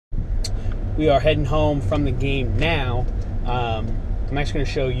we are heading home from the game now. I'm actually going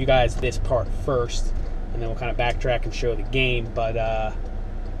to show you guys this part first, and then we'll kind of backtrack and show the game. But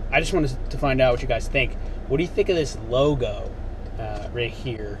I just wanted to find out what you guys think. What do you think of this logo right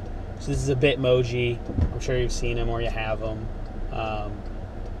here? So this is a Bitmoji. I'm sure you've seen them or you have them.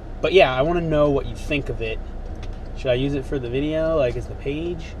 But yeah, I want to know what you think of it. Should I use it for the video, like as the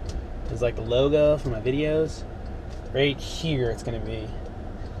page? As like the logo for my videos? Right here it's going to be.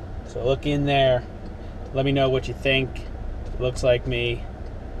 So look in there. Let me know what you think. It looks like me.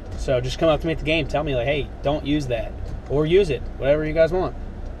 So just come up to me at the game. Tell me like, hey, don't use that. Or use it. Whatever you guys want.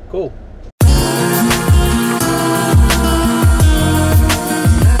 Cool.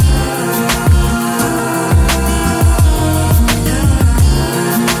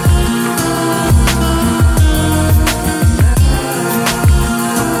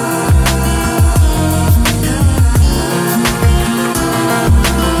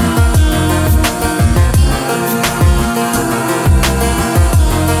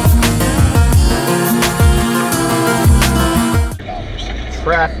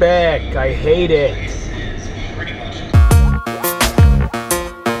 Traffic, I hate it.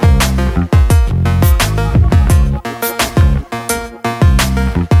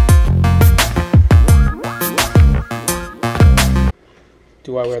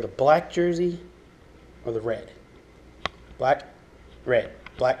 Do I wear the black jersey or the red? Black, red,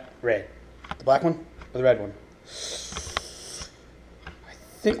 black, red. The black one or the red one? I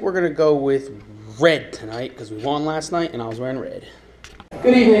think we're gonna go with red tonight because we won last night and I was wearing red.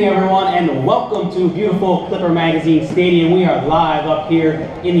 Good evening, everyone, and welcome to beautiful Clipper Magazine Stadium. We are live up here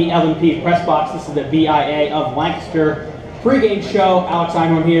in the L&P press box. This is the BIA of Lancaster pregame show. Alex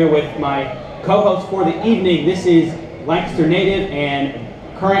Einhorn here with my co-host for the evening. This is Lancaster native and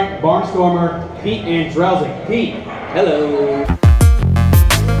current Barnstormer, Pete Andrelzik. Pete, hello.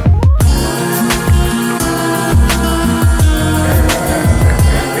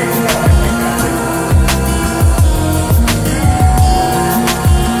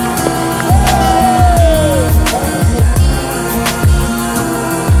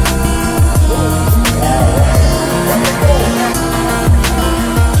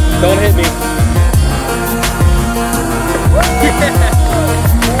 Don't hit me.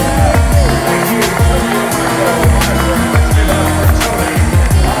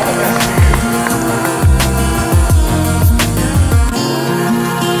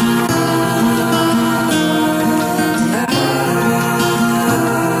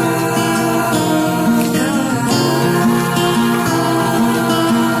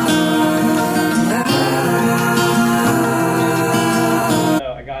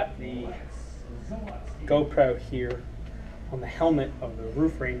 GoPro here on the helmet of the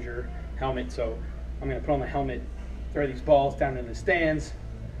Roof Ranger helmet, so I'm going to put on the helmet, throw these balls down in the stands.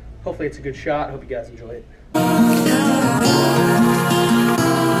 Hopefully it's a good shot. Hope you guys enjoy it.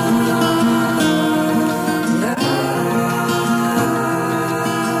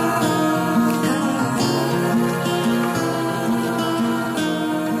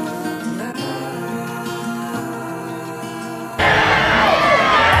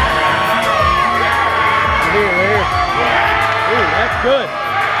 Good.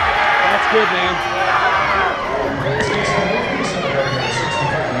 That's good, man.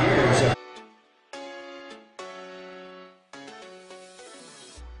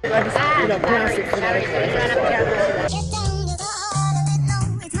 I just, you know, pronounce it phonetically.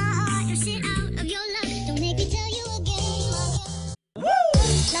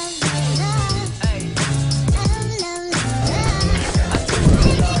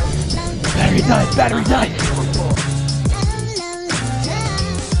 Battery died, battery died.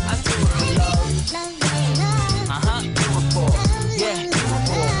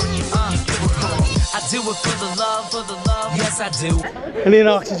 Do it for the love, yes I do. I need an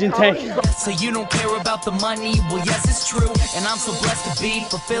oxygen tank. So you don't care about the money, well yes it's true. And I'm so blessed to be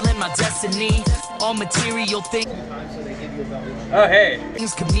fulfilling my destiny. All material things. Oh hey.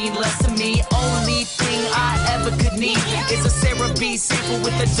 Things could mean less to me. Only thing I ever could need is a Sarah B sample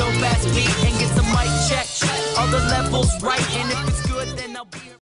with a dope ass beat. And get the mic check, all the levels right. And if it's good then I'll be